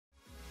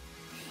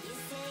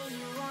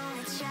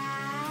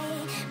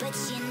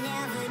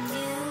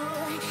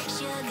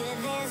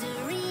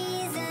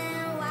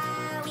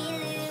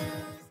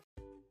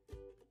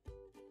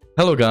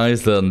Hello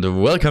guys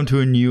and welcome to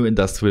a new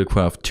Industrial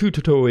Craft 2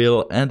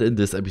 tutorial, and in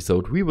this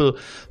episode we will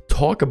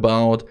talk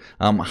about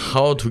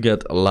how to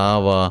get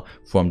lava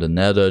from the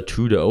Nether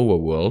to the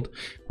overworld.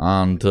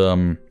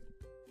 And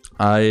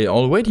I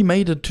already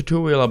made a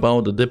tutorial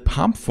about the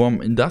pump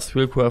from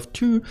Industrial Craft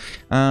 2,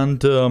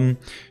 and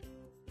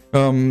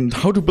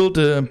how to build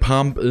the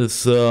pump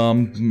is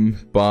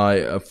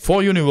by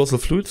 4 universal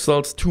fluid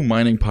cells, 2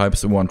 mining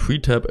pipes, 1 tree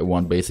tap,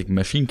 1 basic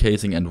machine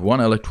casing and 1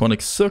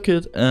 electronic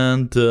circuit.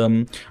 And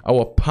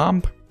our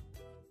pump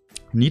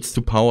needs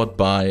to be powered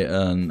by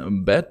a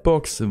bed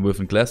box with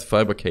a glass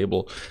fiber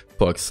cable,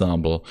 for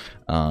example.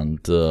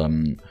 And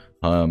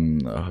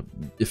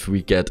if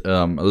we get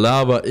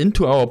lava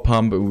into our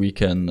pump, we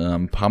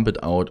can pump it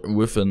out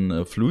with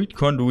a fluid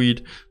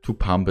conduit to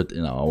pump it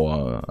in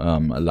our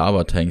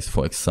lava tanks,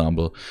 for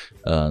example.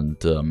 And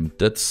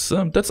that's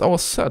our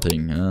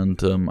setting.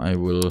 And I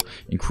will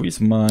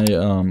increase my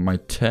my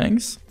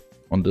tanks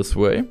on this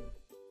way,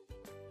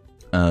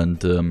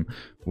 and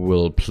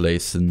will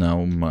place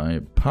now my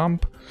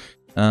pump.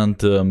 And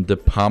the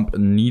pump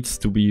needs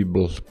to be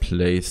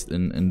placed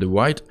in the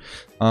right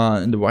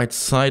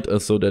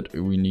side, so that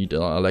we need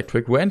an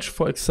electric wrench,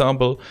 for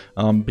example,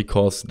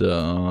 because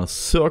the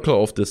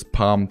circle of this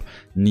pump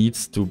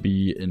needs to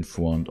be in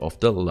front of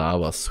the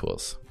lava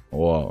source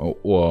or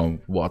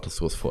water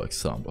source, for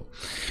example.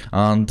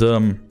 And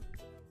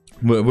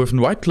with a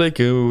right click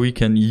we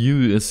can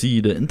see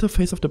the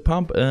interface of the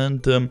pump,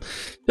 and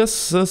there's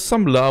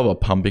some lava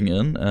pumping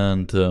in,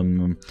 and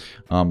through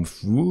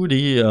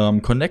the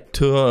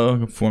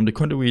connector from the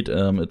conduit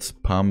it's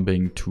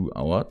pumping to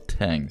our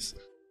tanks.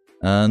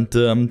 And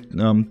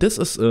this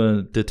is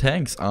the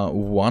tanks are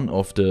one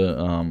of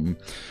the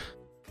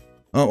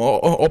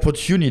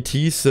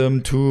opportunities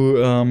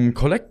to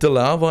collect the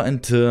lava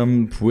and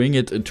bring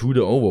it to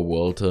the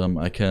overworld.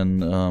 I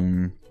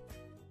can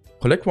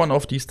collect one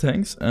of these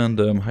tanks and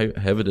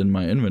have it in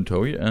my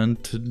inventory and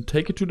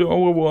take it to the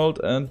overworld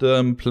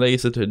and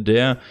place it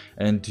there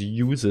and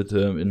use it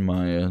in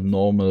my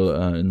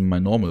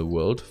normal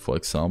world, for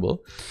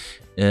example.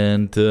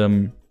 And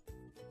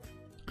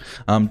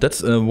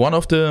that's one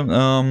of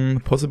the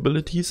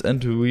possibilities,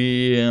 and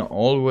we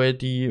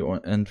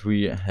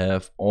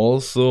have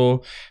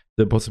also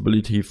the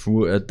possibility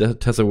through the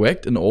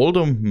Tesseract. In all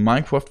the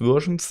Minecraft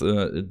versions,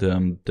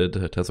 the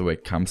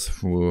Tesseract comes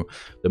through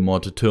the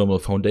mod thermal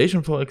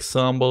foundation, for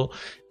example.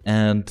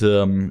 And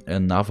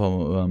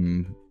another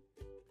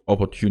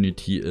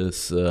opportunity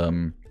is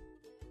to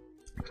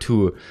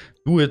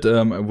do it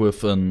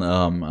with an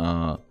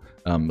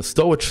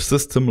storage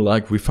system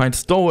like refined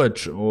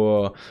storage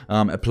or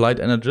applied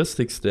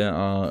energetics. There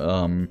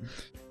are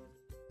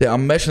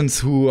machines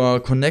who are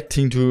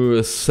connecting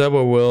to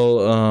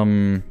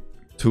several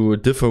to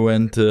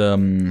different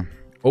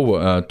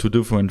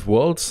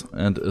worlds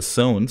and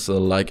zones,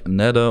 like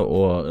Nether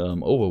or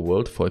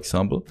overworld, for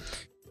example.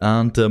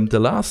 And the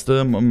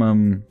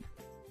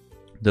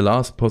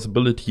last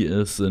possibility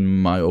is, in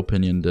my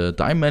opinion, the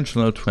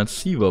dimensional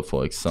transceiver,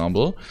 for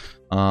example.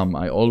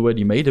 I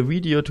already made a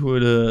video to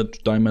the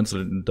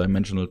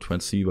dimensional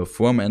transceiver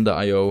from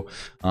Ender.io.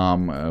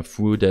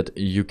 Through that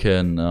you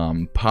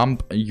can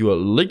pump your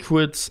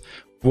liquids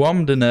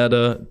from the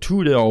Nether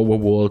to the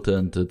overworld,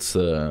 and it's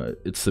a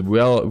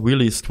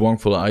really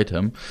strongful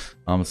item,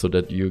 so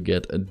that you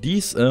get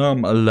these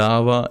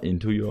lava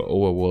into your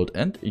overworld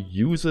and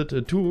use it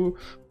to,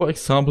 for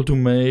example, to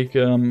make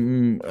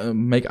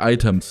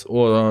items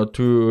or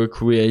to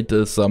create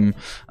some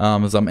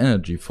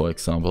energy, for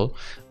example.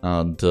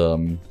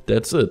 And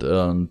that's it.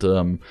 And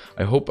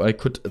I hope I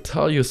could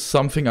tell you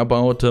something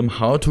about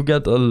how to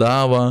get a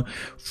lava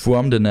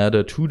from the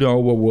Nether to the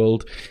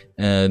overworld.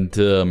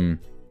 And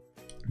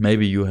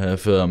maybe you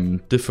have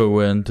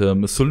different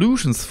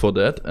solutions for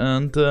that,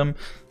 and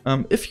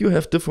if you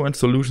have different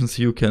solutions,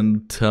 you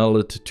can tell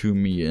it to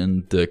me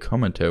in the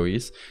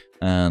commentaries.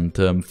 And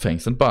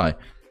thanks and bye.